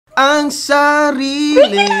ang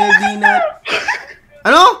sarili. Di na...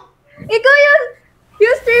 Ano? Ikaw yun!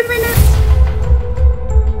 Yung 3 minutes!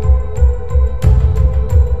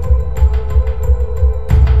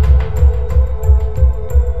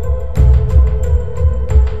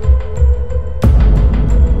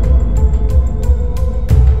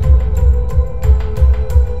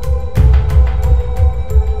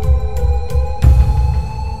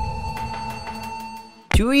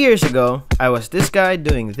 Two years ago, I was this guy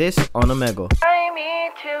doing this on Omegle. Fly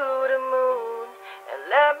me to the moon and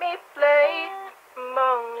let me play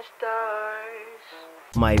among the stars.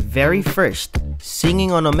 My very first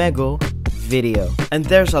singing on Omegle video. And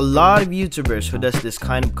there's a lot of YouTubers who does this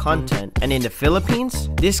kind of content, and in the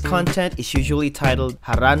Philippines, this content is usually titled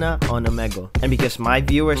Harana on Omegle. And because my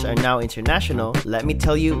viewers are now international, let me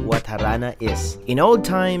tell you what Harana is. In old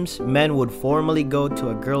times, men would formally go to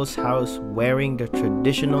a girl's house wearing their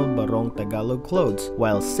traditional Barong Tagalog clothes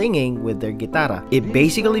while singing with their guitarra. It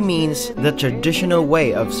basically means the traditional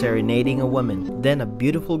way of serenading a woman. Then a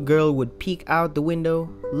beautiful girl would peek out the window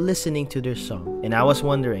listening to their song. And I was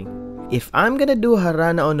wondering, if I'm gonna do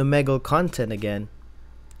Harana on Omegle content again,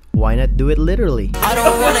 why not do it literally? I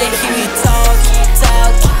don't wanna hear you talk.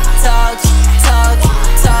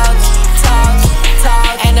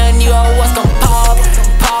 And I knew I was gonna pop.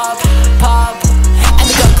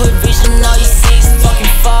 And I got good vision, all you see is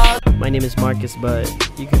fucking fog. My name is Marcus, but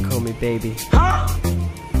you can call me baby.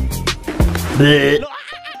 Really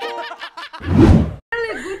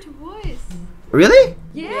good voice. Really?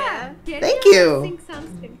 Yeah. Thank you. Sing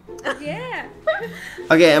something. Yeah.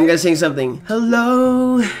 Okay, I'm gonna sing something.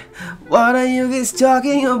 Hello, what are you guys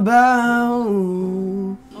talking about?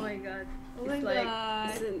 Oh my god. Oh my It's like,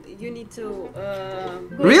 god. listen, you need to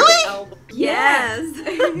Really? Yes.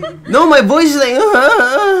 No, my voice is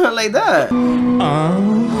like that. No,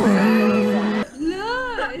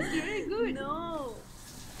 it's very good. No.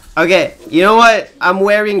 Okay, you know what? I'm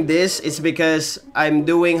wearing this. It's because I'm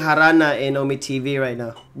doing Harana in Ometv right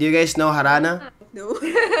now. Do you guys know Harana? No.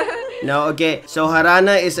 No, okay. So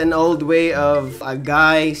Harana is an old way of a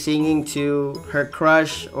guy singing to her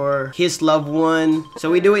crush or his loved one. So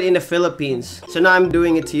we do it in the Philippines. So now I'm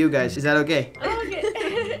doing it to you guys. Is that okay?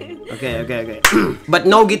 Okay. Okay. But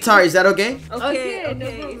no guitar. Is that okay? Okay, no okay,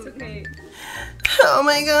 problem. it's okay. Oh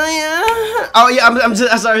my god, yeah. Oh yeah, I'm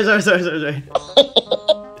sorry.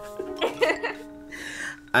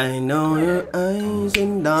 I know your eyes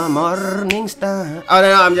in the morning star. Oh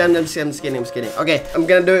no, I'm just kidding. Okay, I'm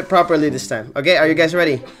gonna do it properly this time. Okay, are you guys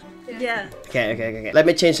ready? Yeah. Okay. Let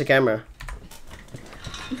me change the camera.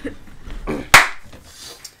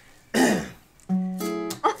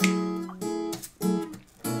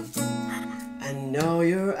 I know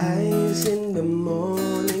your eyes in the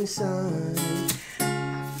morning sun.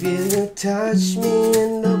 I feel you touch me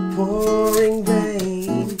in the pouring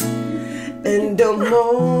rain. And the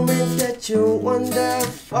moment that you wander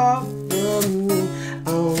far from me,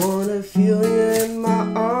 I wanna feel you in my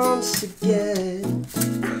arms again.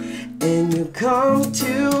 And you come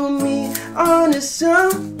to me on a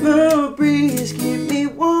summer breeze, keep me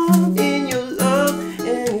warm in your love,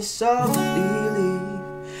 and you softly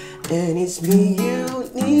leave. And it's me you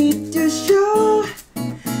need to show.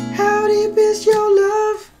 How deep is your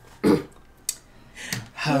love?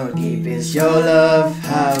 How deep is your love?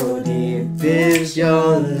 How deep is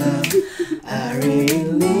your love? I really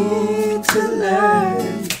need to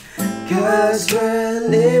learn, 'cause we're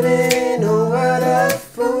living in a world of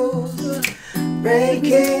fools,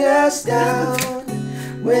 breaking us down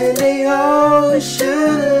when they all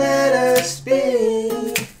should let us be.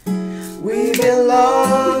 We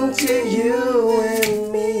belong to you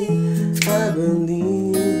and me. I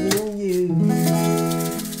believe in you.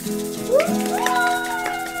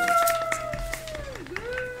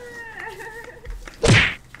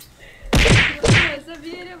 So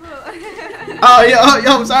beautiful. Oh, yo,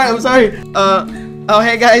 I'm sorry. Oh,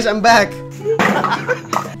 hey guys, I'm back.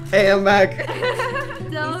 Hey, I'm back.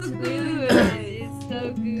 So good. It's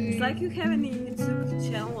so good. It's like you have any YouTube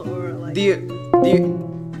channel or like. Do you?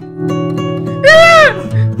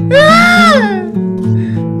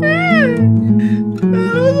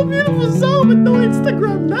 That was a beautiful song, but no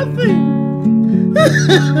Instagram, nothing.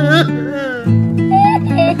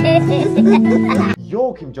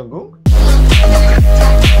 Yo, Kim Jong-un.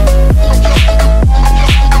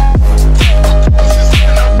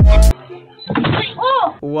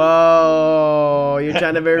 Whoa, you're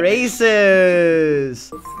trying to be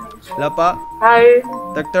racist. Lapa? Hi.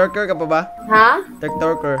 Turker ka pa ba? Huh?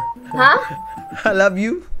 Turker. Huh? I love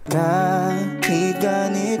you. Kahit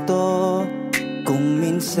ganito, kung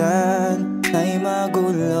minsan ay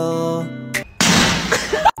magulo.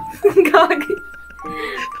 Gagi.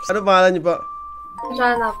 Ano pangalan niyo po?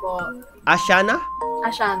 Ashana po. Ashana?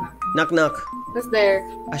 Ashana. Knock knock. Who's there?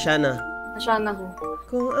 Ashana. Ashana who?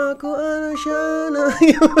 Kung ako ang Ashana.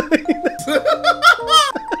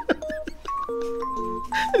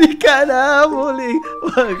 Di ka na muling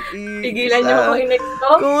mag-isa. Pigilan niyo ako i-next ko.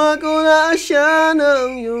 Kung ako na siya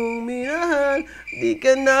ng iyong minahal, di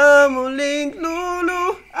ka na muling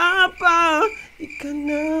luluapa. Di ka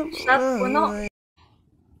na Shut puno.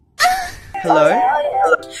 Hello?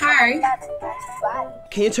 Hi.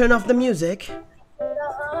 Can you turn off the music?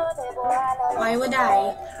 Why would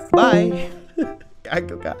I? Bye.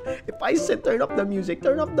 Gago ka. If I said turn off the music,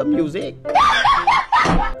 turn off the music.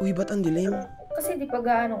 Uy, ba't ang dilim? Kasi di pa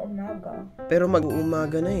gaano umaga. Pero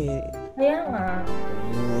mag-uumaga na eh. Kaya nga.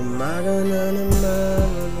 Umaga na naman.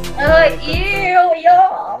 Ew, yo!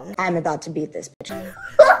 I'm about to beat this bitch.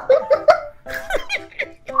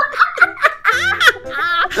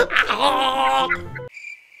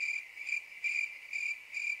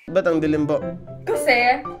 Ba't ang dilim po?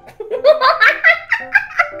 Kasi...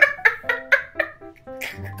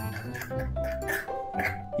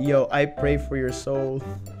 Yo, I pray for your soul.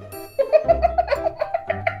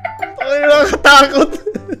 Ay, nakatakot.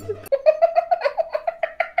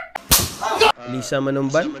 Lisa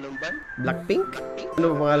Manumban? Blackpink?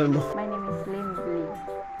 Ano ba pangalan mo? My name is Lindsay.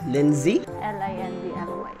 Lindsay? Lindly.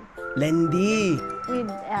 Lendy.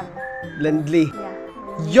 With L. Lendly. Yeah.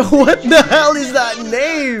 Yo, what the hell is that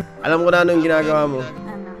name? Alam ko na anong ginagawa mo.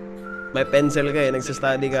 Ano? May pencil ka eh,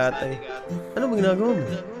 nagsastudy ka ata eh. Ano ba ginagawa mo?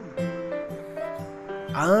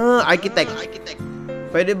 Ah, architect.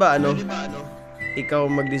 Pwede ba ano? Ikaw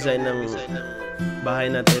mag-design ng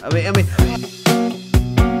bahay natin. Ami.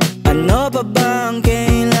 Ano pa ba ang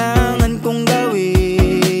kailangan kong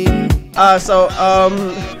gawin?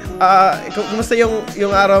 Kumusta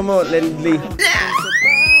yung araw mo, Lendly?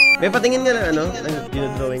 May patingin nga na ano,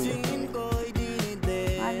 ng drawing mo.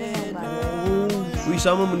 Ano yung bago? Uy,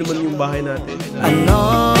 sama mo naman yung bahay natin.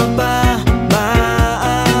 Ano pa ba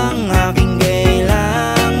ang aking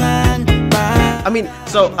kailangan pa? I mean,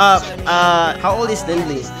 so, how old is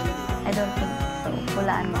Lendly? I don't think so.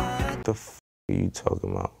 Hulaan mo. What the f are you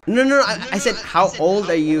talking about? No, I said, how old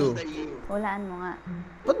are you? Hulaan mo nga.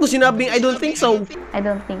 Ba't mo sinabing, I don't think so? I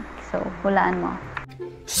don't think so. Hulaan mo.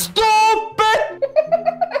 Stupid!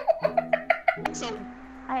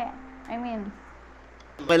 I mean,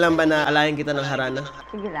 Okay lang ba na alayin kita ng Harana?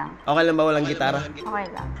 sige lang. Okay lang ba walang gitara? Okay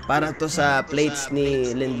lang. Para to sa plates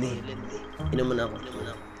ni Lindley. Inom mo na ako.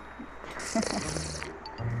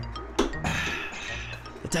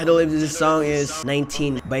 The title of this song is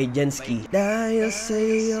 19 by Jensky. Dahil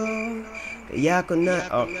sa'yo, kaya ko na...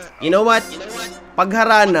 Oh, you know what? Pag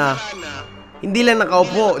Harana, hindi lang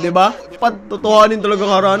nakaupo, di ba? Patutuhanin talaga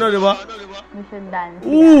Harana, di ba? We should dance.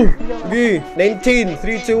 Okay, 19,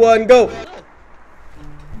 3, 2, 1, go!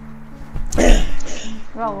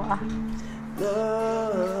 Wow,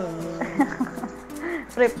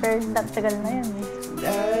 Prepared na, tagal na yan eh.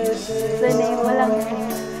 Sanay mo lang eh.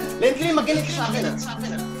 Lindley, makinig ka sa akin ah.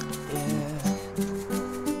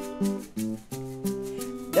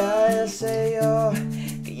 Dahil sa'yo,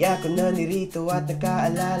 kaya ko nandirito at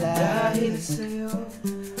nakaalala. Dahil sa'yo,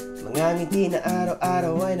 mga ngiti na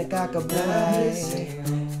araw-araw ay nakakabuhay.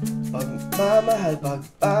 Pagmamahal,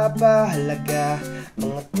 pagpapahalaga,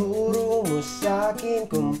 mga turo mo sa'kin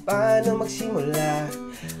kung paano magsimula.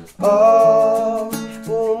 Oh,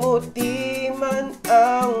 pumuti man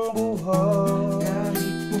ang buhok,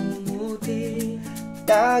 kahit pumuti,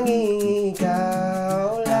 tanging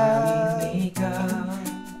ikaw lang,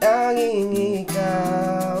 tanging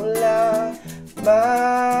ikaw lang,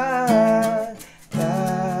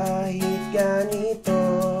 kahit ganito,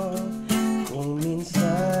 kung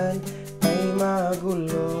minsan ay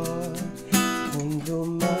magulo, mundo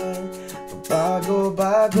man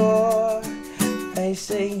bago-bago, ay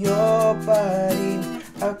sa'yo pa rin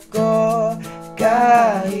ako.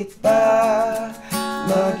 Kahit pa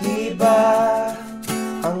mag-iba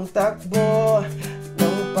ang takbo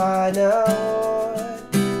ng panahon,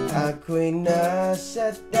 ako'y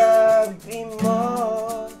nasa tabi mo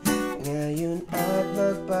ngayon at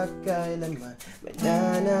magpakailanman,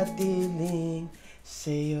 mananatiling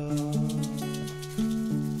sa'yo.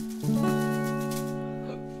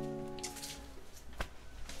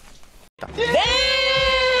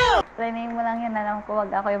 Planning mo lang yun, alam ko wag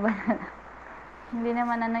ako yung banana. Hindi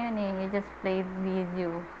naman ano yun eh, you just played video.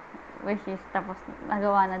 Which is, tapos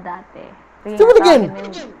nagawa na dati. Do it again!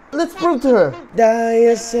 Let's prove to her!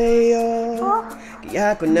 Dahil sa'yo,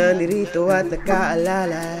 kaya ko nandirito at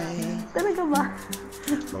nakaalalay. Talaga ba?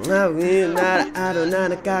 Mga ngayon na araw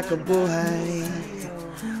na nakakabuhay.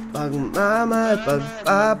 Pagmamahal,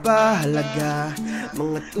 pagpapahalaga,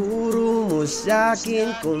 mga turo mo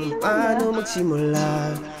sa'kin kung paano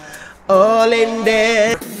magsimula. All in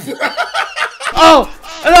there. Oh!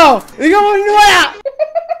 Ano? Hindi ka maniwala!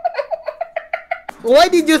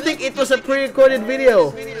 Why did you think it was a pre-recorded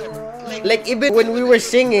video? Like, even when we were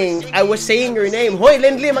singing, I was saying your name. Hoy,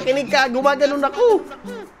 Lendly, makinig ka! Gumaganon ako!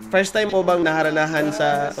 First time po bang naharanahan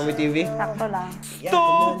sa Ometv? Sakto lang.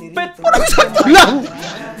 Stupid! Parang sakto lang!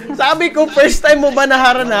 Sabi ko, first time mo ba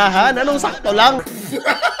naharanahan? Anong sakto lang?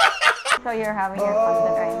 So you're having your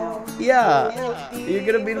content right now? Yeah. You're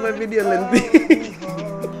gonna be in my video, Lendly.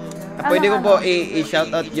 Pwede ko po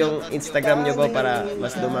i-shoutout yung Instagram nyo po para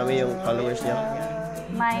mas dumami yung followers nyo.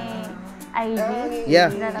 My ID? Yeah.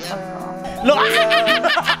 Lalapag ko.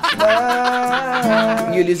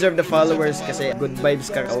 You deserve the followers kasi good vibes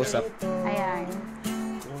ka kausap. Ayan.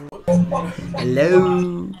 Hello.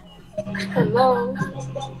 Hello.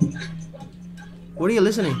 What are you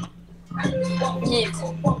listening? Yes.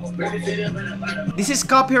 This is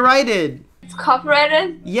copyrighted. It's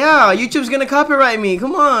copyrighted? Yeah, YouTube's gonna copyright me.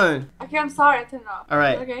 Come on. Okay, I'm sorry. I turned off.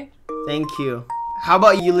 Alright. Okay. Thank you. How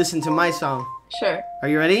about you listen to my song? Sure. Are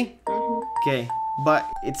you ready? Okay. But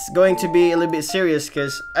it's going to be a little bit serious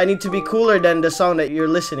because I need to be cooler than the song that you're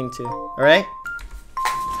listening to. Alright?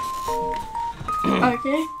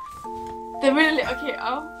 Okay. They really okay.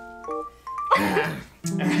 Oh.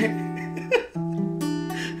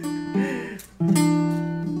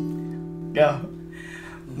 Go.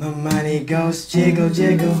 My money goes jiggle,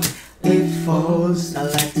 jiggle. It falls. I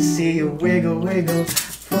like to see you wiggle, wiggle.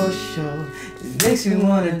 For sure. It makes me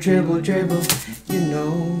wanna dribble, dribble. You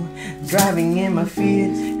know, driving in my feet.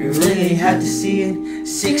 You really have to see it.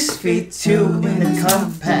 6'2" in the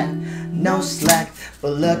compact. No slack.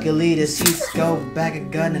 But luckily the seats go back. I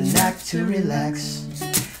got a knack to relax.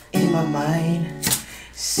 In my mind.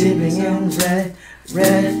 Sipping on red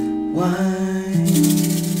wine.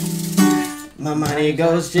 My money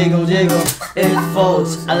goes jiggle, jiggle, it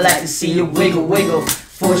folds. I like to see you wiggle, wiggle,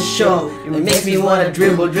 for sure. It makes me wanna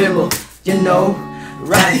dribble, dribble, you know.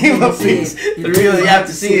 Riding my feet, you really have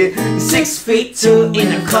to see it. 6'2"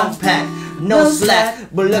 in a compact, no slack.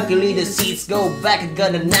 But luckily the seats go back. I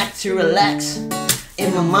got a knack to relax.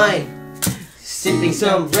 In my mind, sipping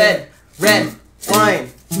some red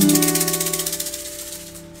wine.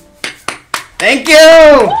 Thank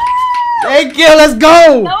you! Thank you, let's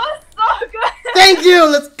go! Thank you!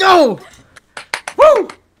 Let's go! Woo!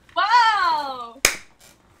 Wow!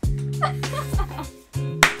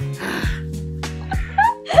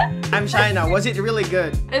 I'm shy now. Was it really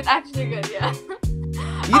good? It's actually good, yeah.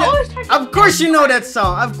 Of course you know that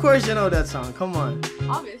song. Of course you know that song. Come on.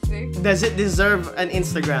 Obviously. Does it deserve an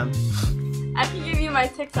Instagram? I can give you my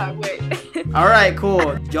TikTok. Wait. Alright,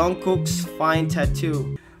 cool. Jungkook's fine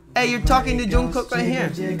tattoo. Hey, you're talking to Jungkook right here.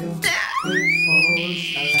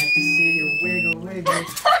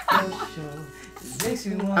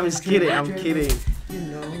 I'm just kidding. I'm kidding.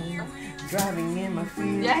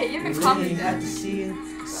 Yeah, you can comment.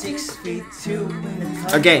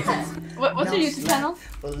 Okay. What's your YouTube channel?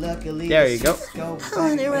 There you go. I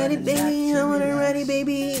want it ready, baby. I want it ready,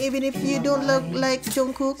 baby. Even if you don't look like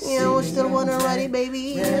Jungkook, yeah, I still want it ready,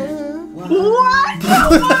 baby. Yeah. What?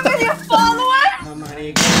 1 million followers?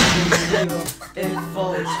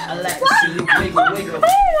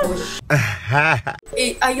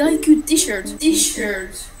 Hey, I like your t-shirt.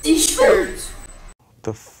 T-shirt. T-shirt. What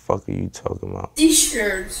the fuck are you talking about?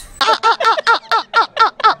 T-shirt.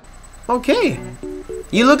 Okay.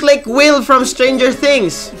 You look like Will from Stranger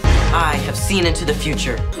Things. I have seen into the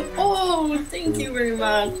future. Oh, thank you very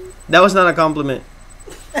much. That was not a compliment.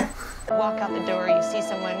 Walk out the door, you see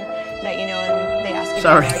someone that you know, and they ask you,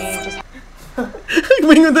 sorry. how are you? Just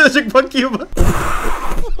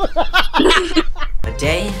A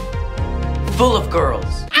day full of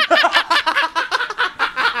girls.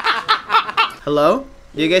 Hello?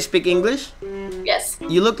 Do you guys speak English? Yes.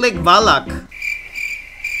 You look like Valak.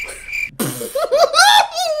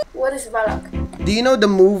 What is Balak? Do you know the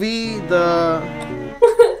movie, the...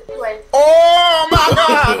 Wait. Oh my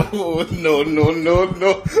god! Oh, no, no, no,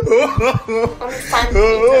 no.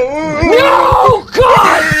 No,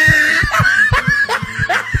 God!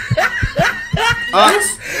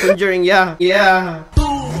 Conjuring, yeah. Yeah.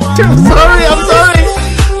 I'm sorry, I'm sorry!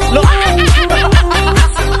 No.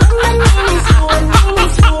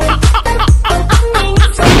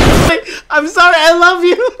 I'm sorry, I love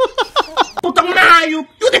you!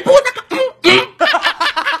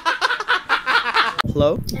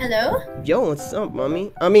 Hello? Hello? Yo, what's up,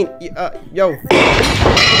 mommy? I mean, yo.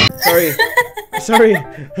 Sorry.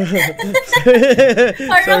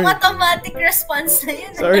 Parang automatic response na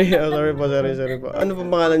yun. Sorry po. Ano po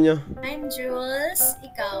pangalan nyo? I'm Jules.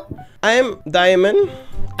 Ikaw? I'm Diamond.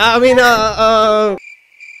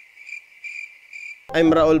 I'm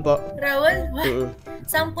Raul po. Raul? What?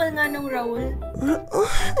 Sample nga nung Raul.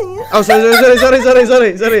 Oh,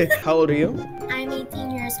 sorry. How old are you? I'm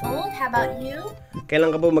 18 years old. How about you?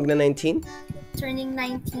 Kailan ka po magna-19? Turning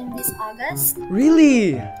 19 this August.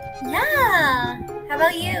 Really? Yeah. How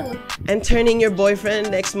about you? And turning your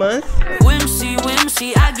boyfriend next month? Whimsy,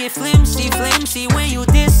 I get flimsy when you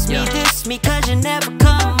diss me, cause you never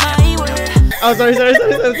come my way. Oh, sorry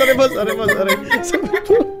po.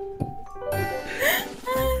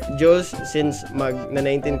 Jules, since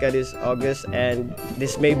mag-19 ka this August and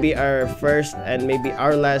this may be our first and maybe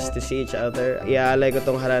our last to see each other, iaalay ko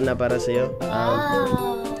tong Harana para sa'yo.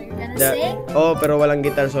 You're gonna sing? Oh, pero walang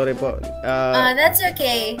guitar, sorry po. That's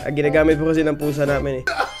okay. Ginagamit po kasi ng pusa namin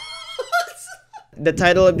eh. The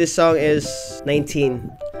title of this song is 19.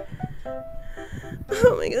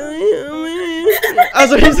 Oh my god. Oh,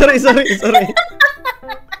 sorry. Sorry.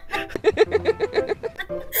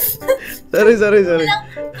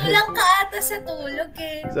 Kulang ka ata sa tulog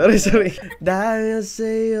eh. Sorry. Dahil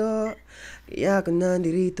sa'yo, kaya ako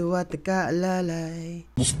nandito at nakaalalay.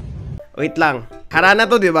 Wait lang. Harana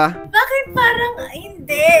to, di ba? Bakit parang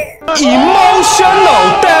hindi?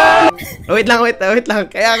 Emotional damn! Wait lang.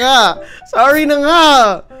 Kaya nga. Sorry na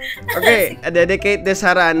nga. Okay, I dedicate this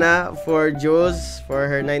Harana for Jules for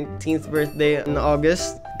her 19th birthday in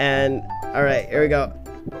August. And, alright, here we go.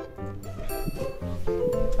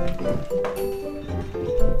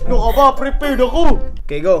 No ka ba? Prepared ako!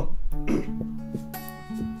 Okay, go.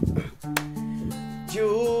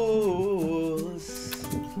 Jules,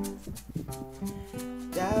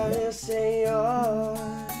 dahil sa'yo,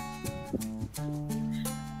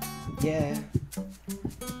 yeah.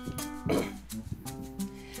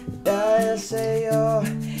 Dahil sa'yo,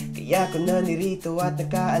 kaya ko nandirito at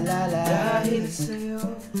nakaalala. Dahil sa'yo,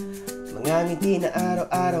 mga ngiti na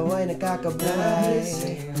araw-araw ay nakakabuhay. Dahil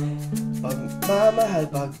sa'yo, pagmamahal,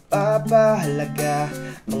 pagpapahalaga,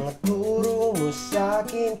 mga turo mo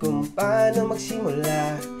sa'kin kung paano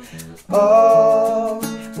magsimula. Oh,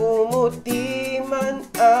 pumuti man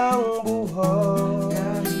ang buhok,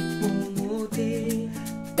 kahit pumuti,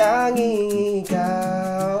 tanging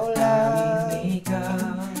ikaw lang,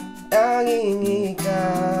 tanging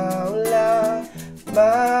ikaw lang,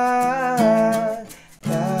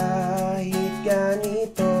 kahit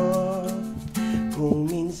ganito, kung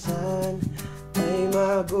minsan ay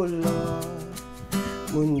magulo,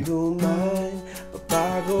 mundo man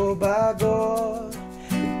pabago-bago,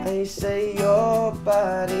 ay sa'yo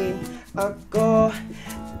pa rin ako.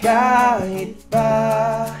 Kahit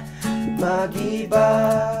pa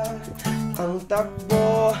mag-iba ang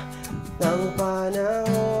takbo ng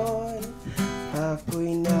panahon,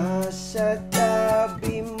 ako'y nasa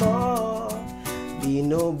tabi mo.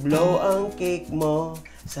 Binoblow ang cake mo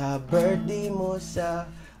sa birthday mo sa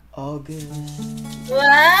August.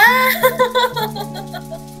 Wow!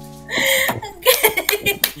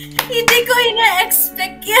 Hindi ko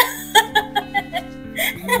ina-expect yan.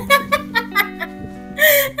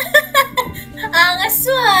 Angas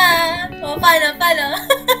mo ah. O, paano?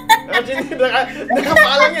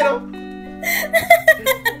 Nakapalang yun, oh.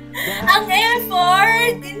 Ang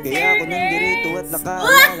effort! In Kaya ako nandito at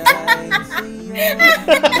fairness.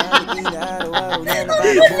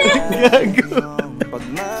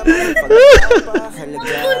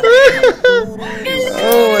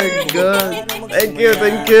 Oh my god. Thank you.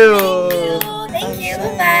 Thank you, bye.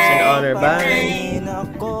 It's an honor, bye.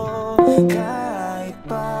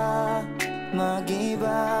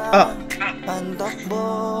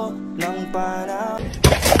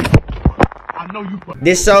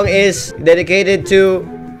 This song is dedicated to,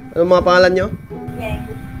 ano mga pangalan nyo?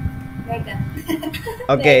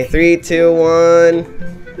 Okay, 3, 2, 1.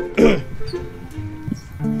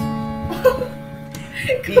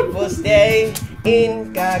 People's Day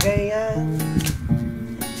in Cagayan,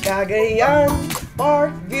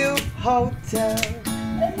 Parkview Hotel.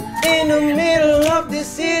 In the middle of the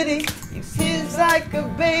city, it feels like a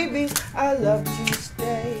baby. I love to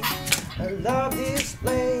stay, I love this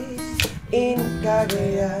place in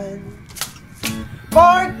Cagayan,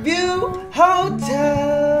 Parkview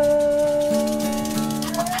Hotel.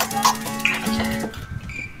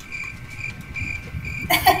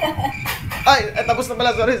 Ay, tapos na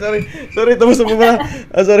pala. Sorry, tapos na pala.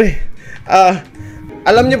 Sorry.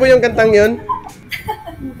 Alam niyo po yung kantang yun?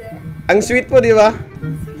 Ang sweet po, di ba?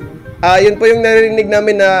 Yun po yung narinig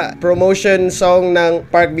namin na promotion song ng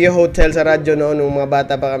Parkview Hotel sa radyo noon nung mga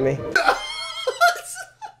bata pa kami.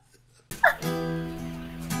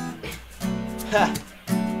 Ha!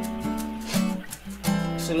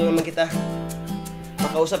 Gusto lang naman kita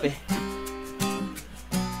makausap eh.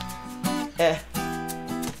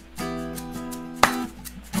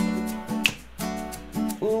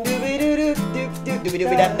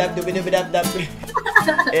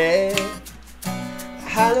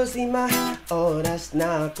 Halos 5 oras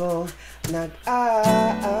na ako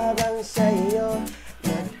nag-aabang sa'yo.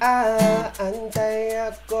 Nag-aantay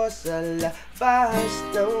ako sa labas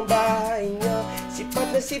ng bahay nyo.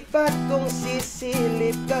 Sipat na sipat kung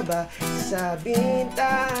sisilip ka ba sa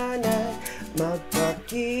bintana.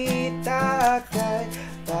 Magpakita ka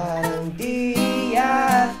parang di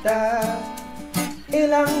yata.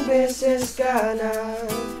 Ilang beses ka na,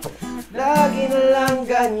 lagi na lang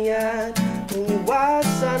ganyan.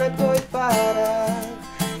 Umiwasan ako'y parang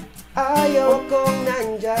ayaw kong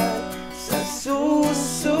nandyan. Sa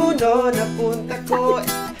susunod na punta ko,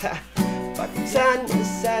 pagsan mo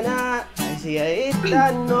sana ay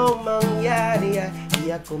siyaitan o mangyari.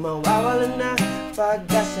 Di ako mawawalan na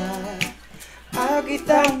pag-asa. Ayaw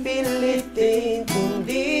kitang pilitin kung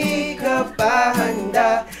di ka pa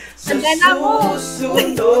handa. Sa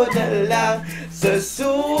susunod na lang, sa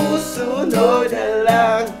susunod na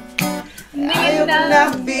lang. Ayaw ko na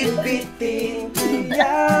bibitin,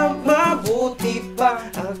 kaya mabuti pa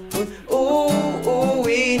ako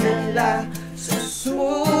uuwi na lang. Sa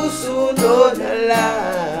susunod na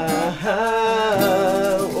lang.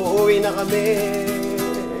 Uuwi na kami.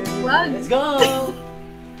 Let's go!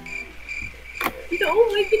 Oh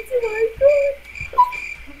my God, si Marcus!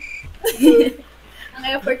 Ang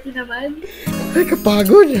effort niyo naman. Ay,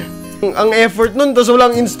 kapagod. Ang effort nun, tas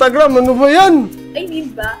walang Instagram. Ano ba yan? Ay,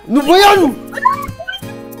 need ba? Ano ba yan?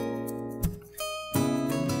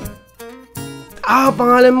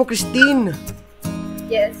 Pangalan mo, Christine.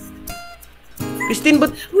 Yes. Christine,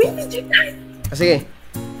 ba't? Uy, si Zhayt! Sige.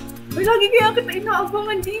 Uy, lagi kaya kita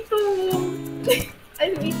inaabangan dito.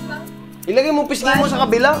 Ay, wait lang. Ilagay mo pisngi mo sa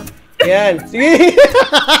kabila. Ayan. Sige.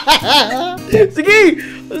 Sige.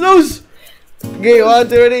 Los. Okay, 1,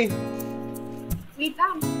 2, ready. Wait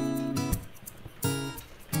lang.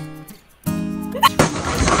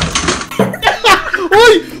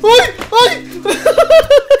 Uy! Uy! Uy!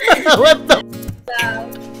 What the?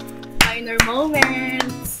 Minor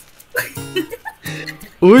moments.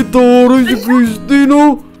 Uy, toro si Christine,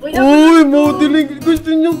 oh. Uy, modeling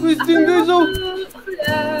Christine yung Christine, guys, oh.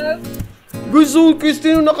 Guys, oh,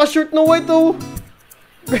 Christine, naka-shirt na white, oh.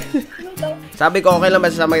 Sabi ko, okay lang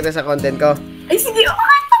ba sasama kita sa content ko? Ay, sige,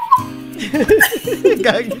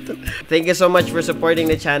 Thank you so much for supporting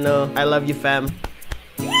the channel. I love you, fam.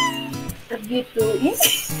 Love you too.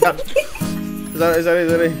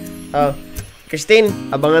 Sorry. Christine,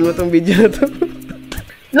 abangan mo tong video na to.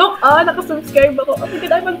 Look, nakasubscribe ako. Hindi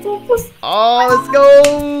tayo mag-focus. Let's go!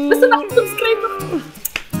 Basta nakasubscribe ako.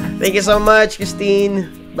 Thank you so much, Christine.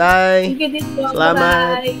 Bye. Thank you din po.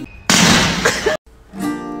 Salamat. Bye.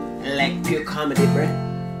 Like pure comedy, bro.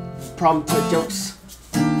 Prompter jokes.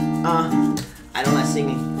 I don't like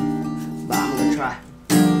singing, but I'm gonna try.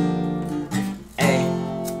 Hey.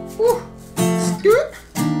 Skirt.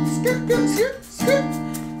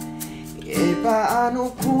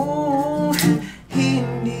 Paano kung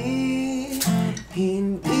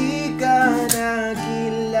hindi ka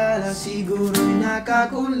nakilala? Siguro'y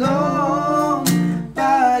nakakulong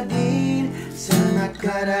pa din sa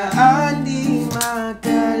nakaraan, di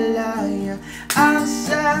makalaya ang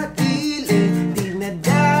sarili, di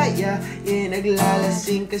nadaya.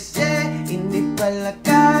 Naglalasing kasi hindi pala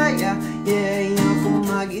kaya. Ayaw kong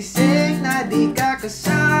mag-isip na di ka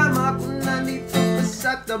kasama. Kung nandito ka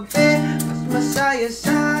sa tabi, mas masaya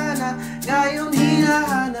sana. Ngayon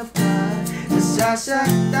hinahanap ka,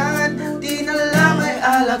 nasasaktan, di na lang may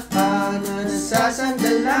alak pa na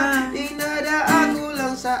nasasandalan. Dinadaan ko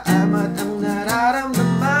lang sa amat ang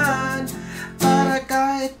nararamdaman, para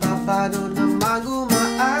kahit papano naman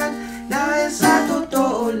gumaan. Dahil sa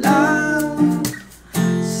totoo lang,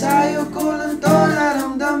 sa'yo ko lang to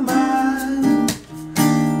naramdaman.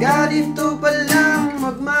 Ganito pa lang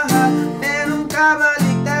magmahal, merong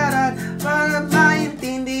kabaliktaran, para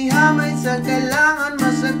maintindihan may isang kailangan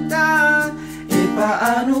masagtan.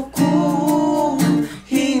 Paano kung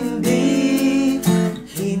hindi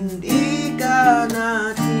ka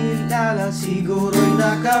nakilala? Siguro'y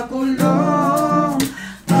nakakulong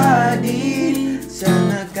pa din sa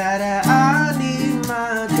nakaraan, di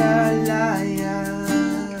makalaya.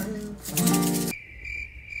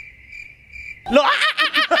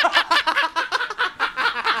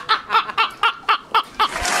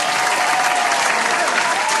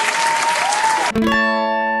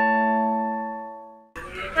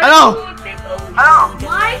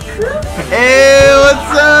 Hey,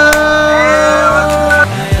 what's up?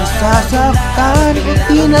 Sasaktan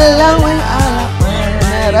ko lang ang alak mo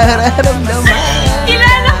nararamdaman.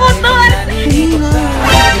 Kilala ko to!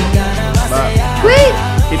 Wait!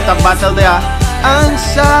 TikTok battle tayo ah. Ang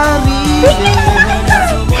sarili.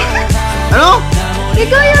 Ano?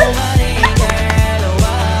 Ikaw yun!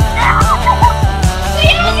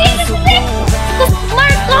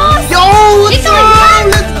 Marcus! Yo! What's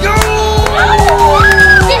up? Let's go!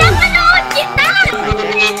 Sinapanood kita!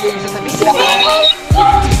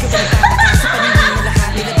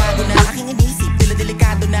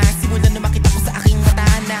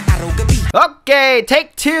 Okay,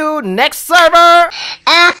 take 2, next server!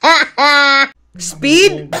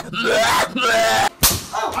 Speed?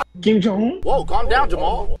 Kim Jong-un? Whoa, calm down,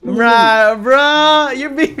 Jamal. Bruh,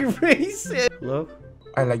 you're being racist. Hello?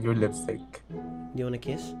 I like your lipstick. You wanna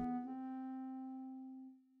kiss?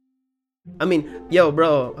 I mean, yo,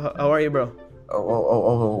 bro, how are you, bro?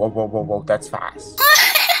 Oh, that's fast.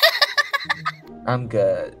 I'm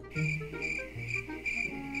good.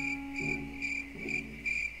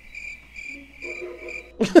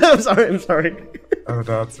 I'm sorry. Oh,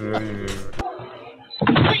 that's really weird.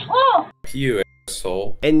 You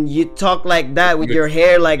asshole. And you talk like that with your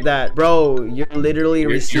hair like that, bro. You're literally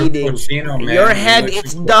receding. Cochino, man. Your head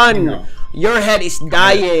is done. Your head is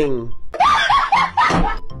dying.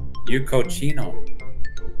 You cochino.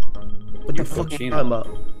 What the fuck are you talking about?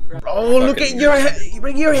 Bro, look at your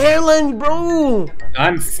hairline, bro.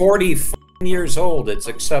 I'm 40 years old. It's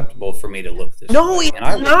acceptable for me to look this No, way. it's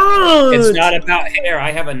not. It's not about hair.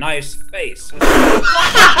 I have a nice face.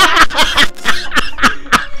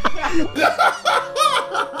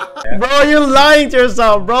 Bro, you're lying to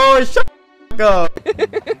yourself, bro. Shut up.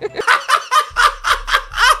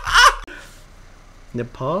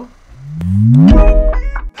 Nepal?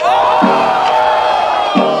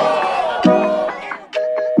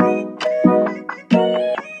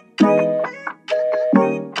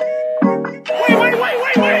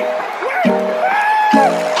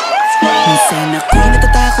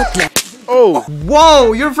 Oh,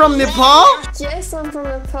 whoa, you're from Nepal? Yes, I'm from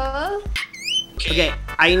Nepal. Okay,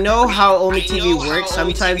 I know how Ometv works.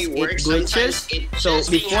 Sometimes it glitches. So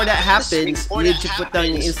before that happens, you need to put down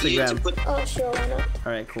your Instagram. Oh, sure, why not?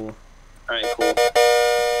 Alright, cool.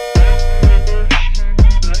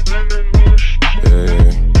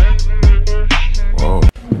 Whoa.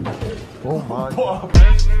 Oh my god.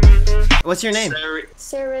 What's your name?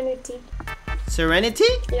 Serenity. Serenity?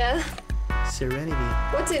 Yeah. Serenity.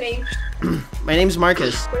 What's your name? My name's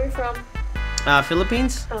Marcus. Where are you from?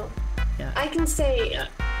 Philippines? Oh. Yeah. I can say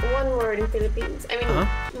one word in Philippines. I mean,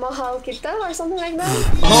 mahal kita or something like that.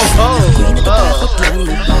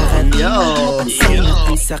 Yo.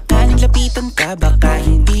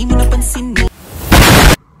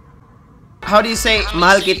 How do you say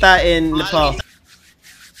mahal kita in Nepal?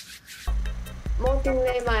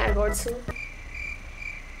 Motingle maya gortsu.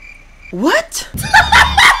 What?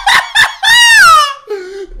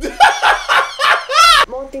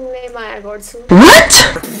 Motingle maya gortsu. What?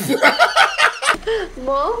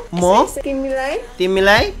 Mo? Timilay.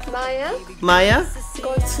 Timilay? Maya?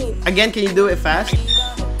 Gortsu. Again, can you do it fast?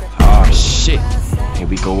 Oh shit. Here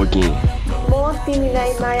we go again. Mo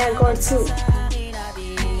timilay maya gortsu.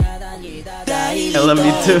 I love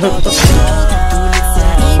you too.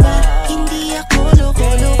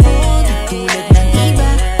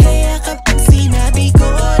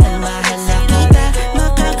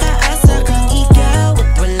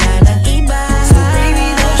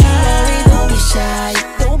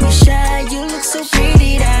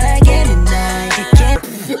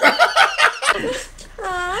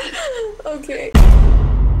 Okay.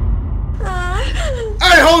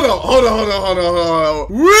 Hey, hold on.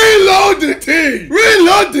 Reload the team.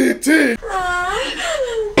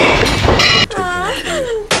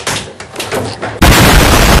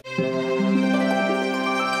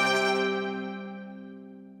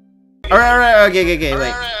 Alright, okay,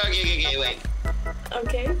 wait.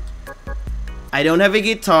 Okay. I don't have a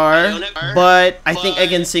guitar, but I think I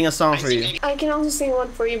can sing a song for you. I can also sing one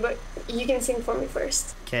for you, but you can sing for me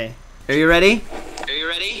first. Okay. Are you ready?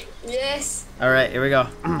 Yes. Alright, here we go.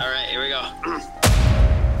 Oh,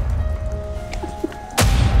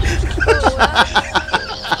 wow.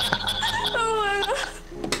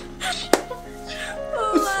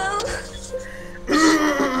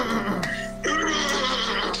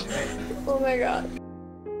 Oh my god.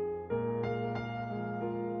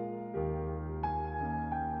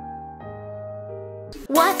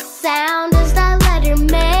 What sound does that letter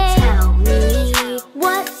make? Tell me.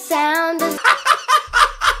 What sound does...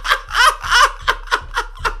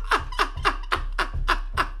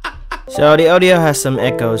 So the audio has some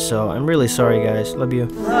echoes, so I'm really sorry guys. Love you.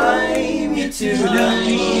 Fly me to the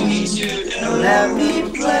moon, let me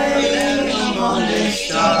play among the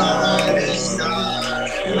stars.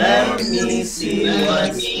 Let me see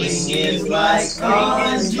what spring is like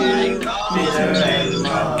on Jupiter and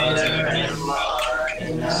Mars.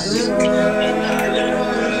 In other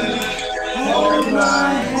words, hold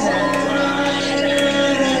my hand.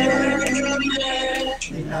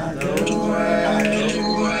 In other words,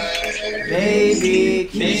 baby,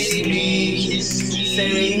 kiss me.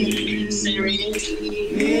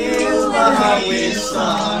 Fill my heart with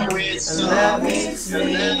song and let me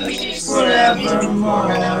sing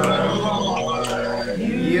forevermore.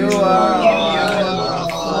 You are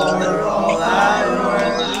all I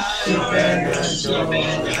worship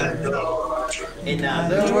and adore. In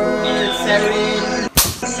other words, Serene,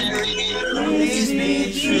 please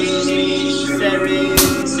be true,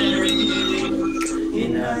 Serene.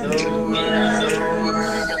 In other words,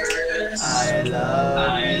 I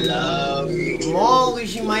love you. Mo,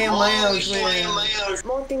 wishing Maya Maya.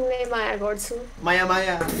 Monting le Maya Gorsu. Maya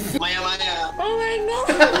Maya. Oh my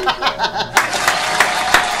god.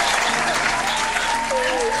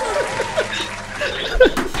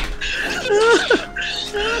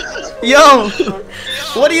 Yo,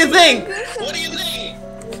 what do you think?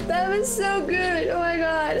 That was so good. Oh my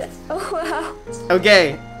god. Oh wow.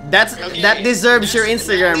 Okay, that deserves your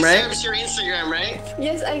Instagram, right?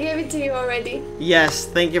 Yes, I gave it to you already. Yes,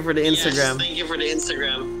 thank you for the Instagram.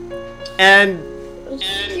 And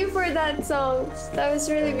Thank you for that song. That was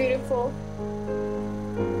really beautiful.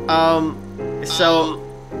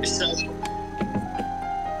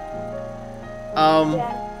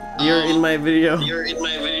 you're in my video.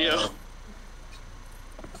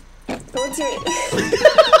 What's your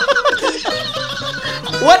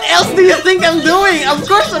What else do you think I'm doing? Of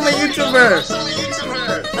course I'm a YouTuber.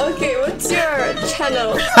 Okay, what's your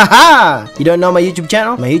channel? Haha! You don't know my YouTube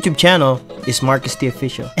channel? My YouTube channel is MarcusT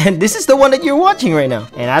Official. And this is the one that you're watching right now.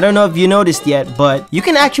 And I don't know if you noticed yet, but you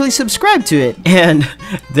can actually subscribe to it. And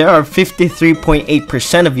there are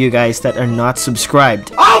 53.8% of you guys that are not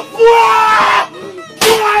subscribed.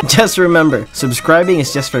 Just remember, subscribing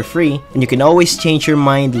is just for free, and you can always change your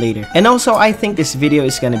mind later. And also, I think this video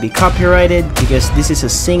is gonna be copyrighted because this is a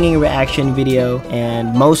singing reaction video,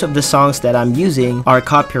 and most of the songs that I'm using are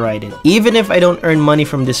copyrighted. Even if I don't earn money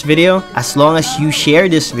from this video, as long as you share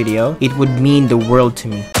this video, it would mean the world to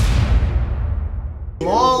me.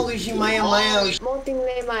 Mo, wishing Maya Maya. Monting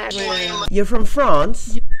le Maya. You're from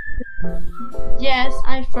France? Yes,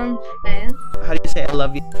 I'm from France. How do you say I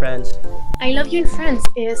love you in France? I love you in France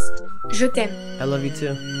is Je t'aime. I love you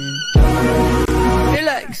too. You're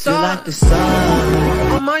like the sun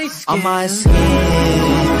on my skin.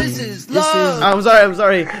 This is love. I'm sorry.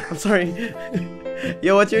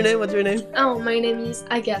 Yo, what's your name? Oh, my name is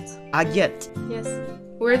Agathe. Agathe. Yes.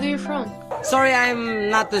 Where are you from? Sorry, I'm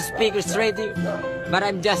not the speaker straight, but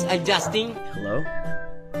I'm just adjusting. Hello?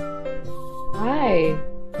 Hi.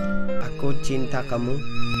 Ako cinta kamu.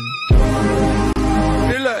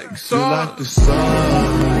 You're like the sun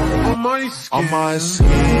on my skin.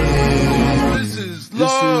 This is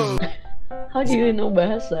love. How do you know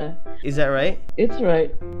bahasa? Is that right? It's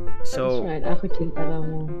right. So, It's right. Aku cinta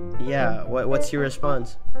kamu. Yeah, what's your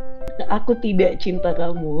response? Aku tidak cinta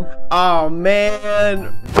kamu. Oh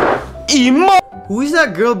man. Emo. Who is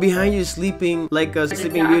that girl behind you sleeping like a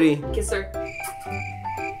Sleeping Beauty? Kiss her.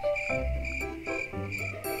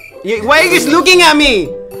 Why are you just looking at me?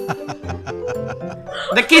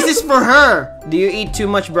 The kiss is for her. Do you eat too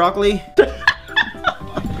much broccoli?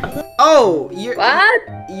 Oh, you're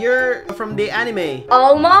from the anime.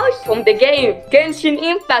 Almost from the game Genshin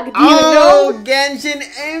Impact. Do you know? Genshin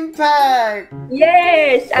Impact.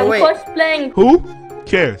 Yes, I'm wait. cosplaying. Who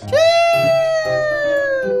cares?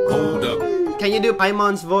 Hold up. Can you do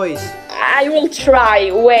Paimon's voice? I will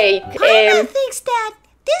try. Wait. thinks that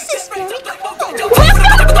this is very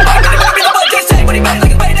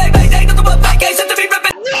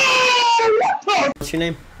What's your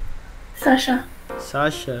name? Sasha.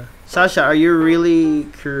 Sasha, are you really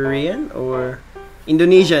Korean or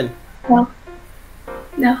Indonesian? No.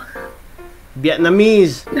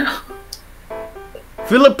 Vietnamese? No.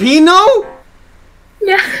 Filipino?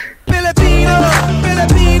 Yeah.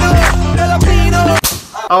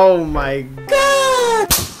 Oh my god!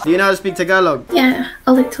 Do you know how to speak Tagalog? Yeah,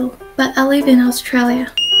 a little. But I live in Australia.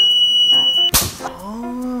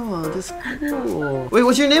 Oh, that's cool. Wait,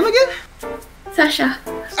 what's your name again? Sasha.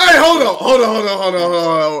 Hey, hold on.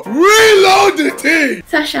 Reload the team.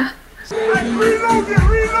 Sasha. Reload it.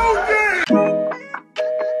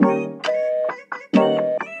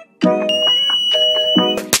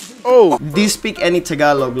 Oh no! Do you speak any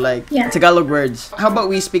Tagalog? Like, Tagalog words? How about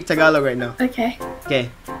we speak Tagalog right now? Okay. Okay.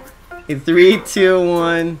 In 3, 2,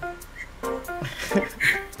 1.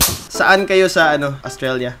 Saan kayo sa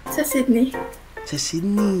Australia? Sa Sydney. Sa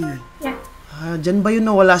Sydney? Yeah. Dyan ba yun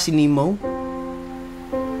nawala si Nemo?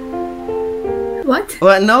 What?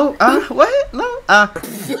 What? No? What? No?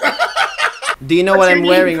 Do you know what I'm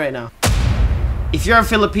wearing right now? If you're a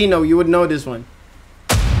Filipino, you would know this one.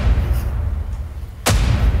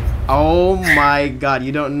 Oh my god,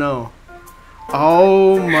 you don't know.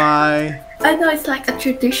 Oh my. I know it's like a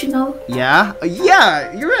traditional. Yeah?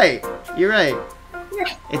 Yeah, you're right. You're right.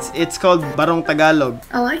 Yeah. It's called Barong Tagalog.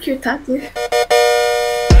 I like your tattoo.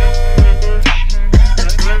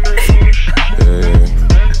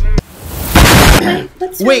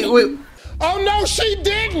 Wait. Oh no, she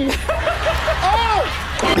didn't! Oh!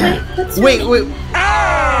 Wait.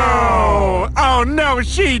 Oh no,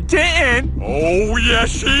 she didn't! Oh yes,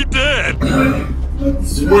 she did!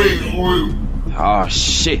 Wait. Oh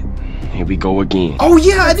shit. Here we go again. Oh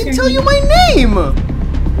yeah, I didn't tell you my name!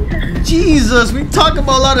 Jesus, we talk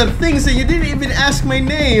about a lot of things and you didn't even ask my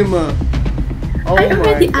name! Oh I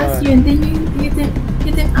already asked you and then you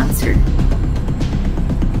didn't answer.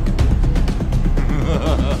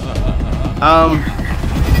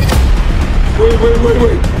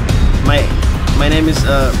 Wait. My name is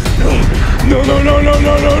No.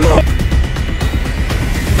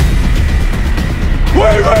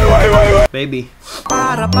 Wait. Baby.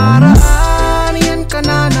 Paraan, yan ka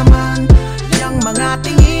na naman. Yang mga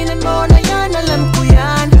tinginan mo na yan, alam ko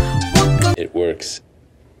yan. It works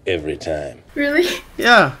every time. Really?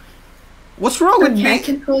 Yeah. What's wrong with me? I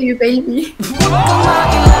can call you baby.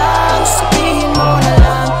 Sabihin mo na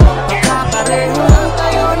lang, magkakareho lang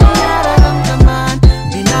tayo ng nararamdaman.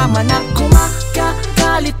 Di naman ako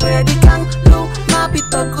makakalit, pwede kang lumapit.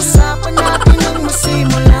 Pag-usapan natin ang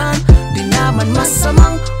masimulan. Di naman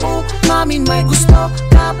masamang umamin, may gusto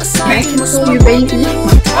ka ba sa'kin? Mas mabuti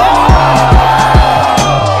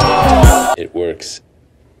It works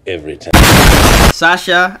every time.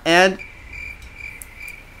 Sasha and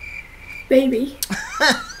baby.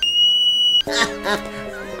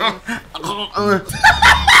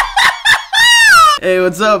 Hey,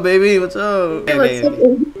 what's up, baby? What's up? Hey, what's up,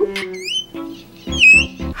 baby?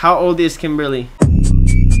 How old is Kimberly?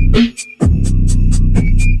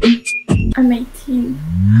 I'm 18.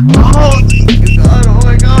 Oh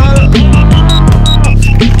my god.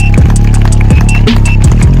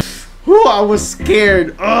 Whew, I was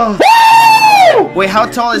scared. Oh. Wait, how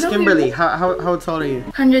tall is Kimberly? How tall are you?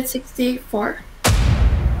 164.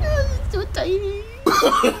 So tiny.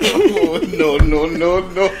 No.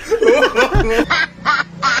 No.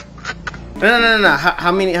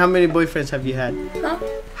 How many boyfriends have you had? Huh?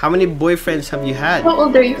 How many boyfriends have you had? How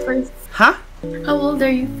old are you first? Huh? How old are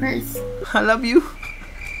you first? I love you.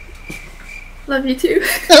 Love you too.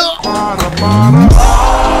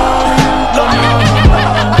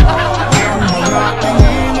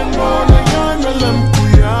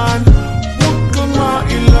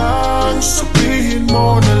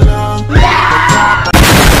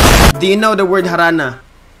 Do you know the word Harana?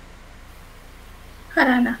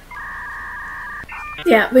 Harana.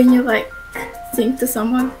 Yeah, when you like sing to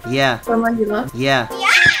someone. Yeah. Someone you love. Yeah.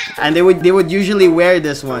 And they would usually wear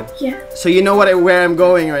this one. Yeah. So you know where I'm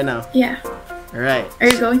going right now. Yeah. All right. Are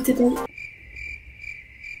you going to date?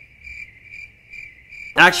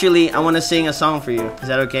 Actually, I want to sing a song for you. Is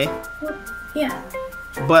that okay? Yeah.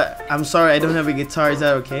 But I'm sorry, I don't have a guitar. Is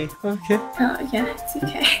that okay? Okay. Oh yeah, it's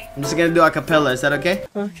okay. I'm just gonna do a cappella. Is that okay?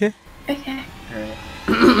 Okay. Okay. All right.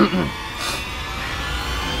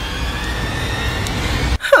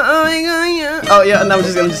 Oh yeah, no, I'm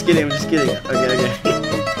just kidding. Okay.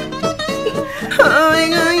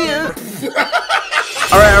 Alright,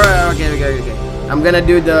 okay. I'm gonna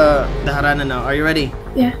do the Harana now. Are you ready?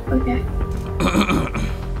 Yeah, okay.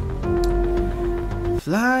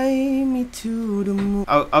 Fly me to the moon.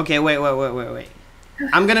 Oh, okay, wait.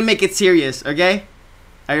 I'm gonna make it serious, okay?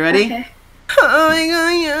 Are you ready? Okay.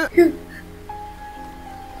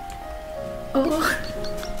 Oh.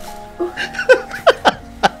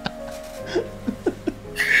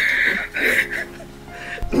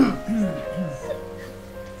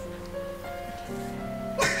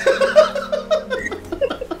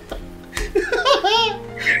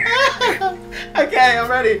 Okay, I'm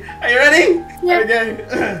ready. Are you ready? Yeah. Okay.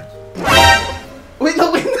 Wait.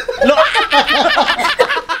 No. Wait.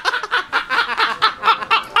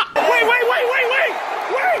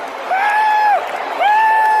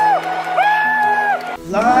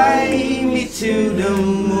 Fly me to the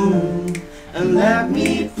moon and let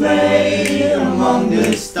me play among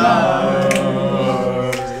the stars.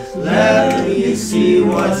 Let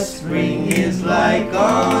spring is like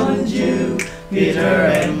on Jupiter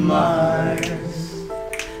and Mars.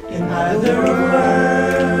 In other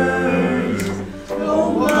words,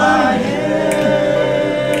 hold my hand.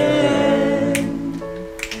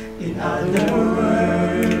 In other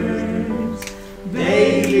words,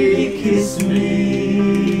 baby, kiss me.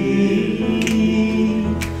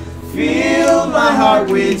 Fill my heart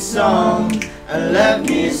with song and let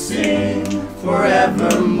me sing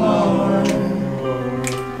forevermore.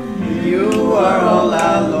 You are all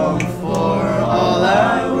I long for, all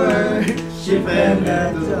I worship and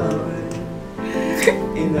adore.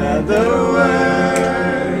 In other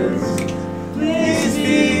words, please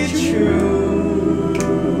be true.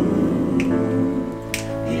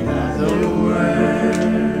 In other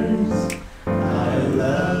words, I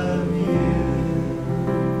love you.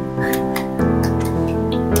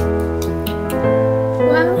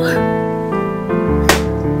 Wow.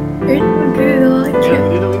 You're so good, I like it.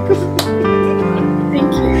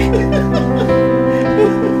 Thank you.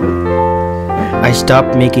 I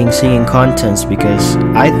stopped making singing contents because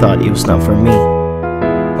I thought it was not for me.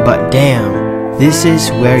 But damn, this is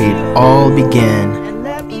where it all began.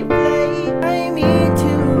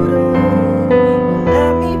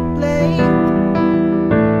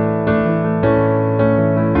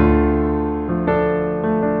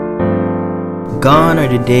 Gone are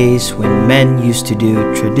the days when men used to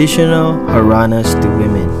do traditional haranas to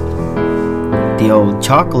women. The old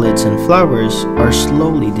chocolates and flowers are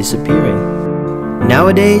slowly disappearing.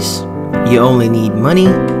 Nowadays, you only need money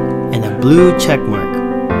and a blue check mark.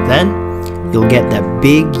 Then, you'll get that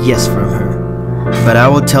big yes from her. But I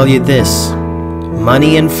will tell you this,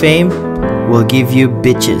 money and fame will give you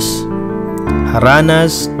bitches.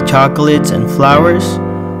 Haranas, chocolates, and flowers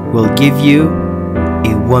will give you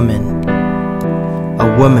a woman.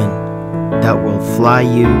 A woman that will fly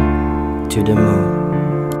you to the moon.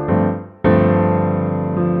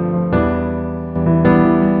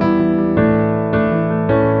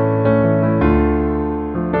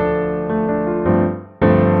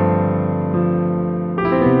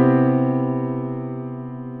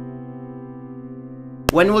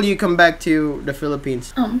 When will you come back to the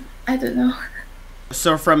Philippines? I don't know.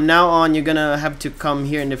 So from now on, you're gonna have to come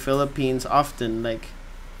here in the Philippines often, like.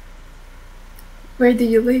 Where do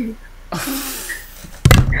you live?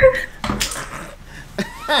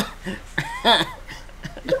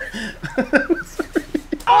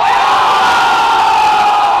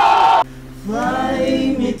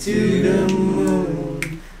 Fly me to the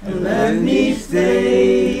moon and let me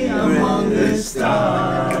stay among the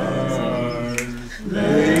stars.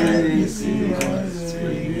 Let me see what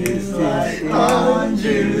spring is like on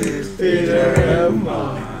Jupiter and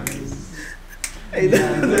Mars. In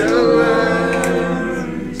other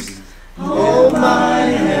words, hold my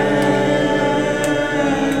hands.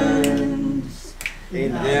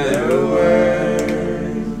 In other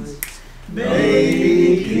words,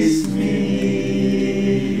 baby, kiss me.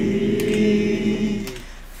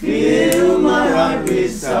 Fill my heart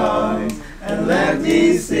with song and let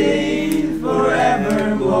me sing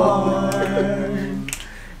forevermore.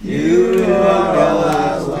 You are all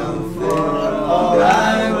I long for, all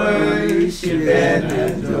I worship and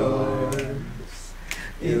adore.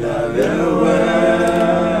 In other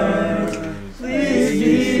words, please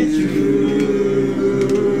be true.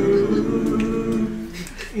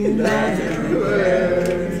 In other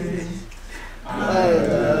words, I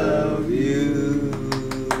love you.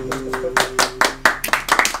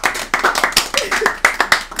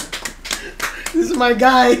 This is my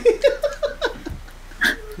guy.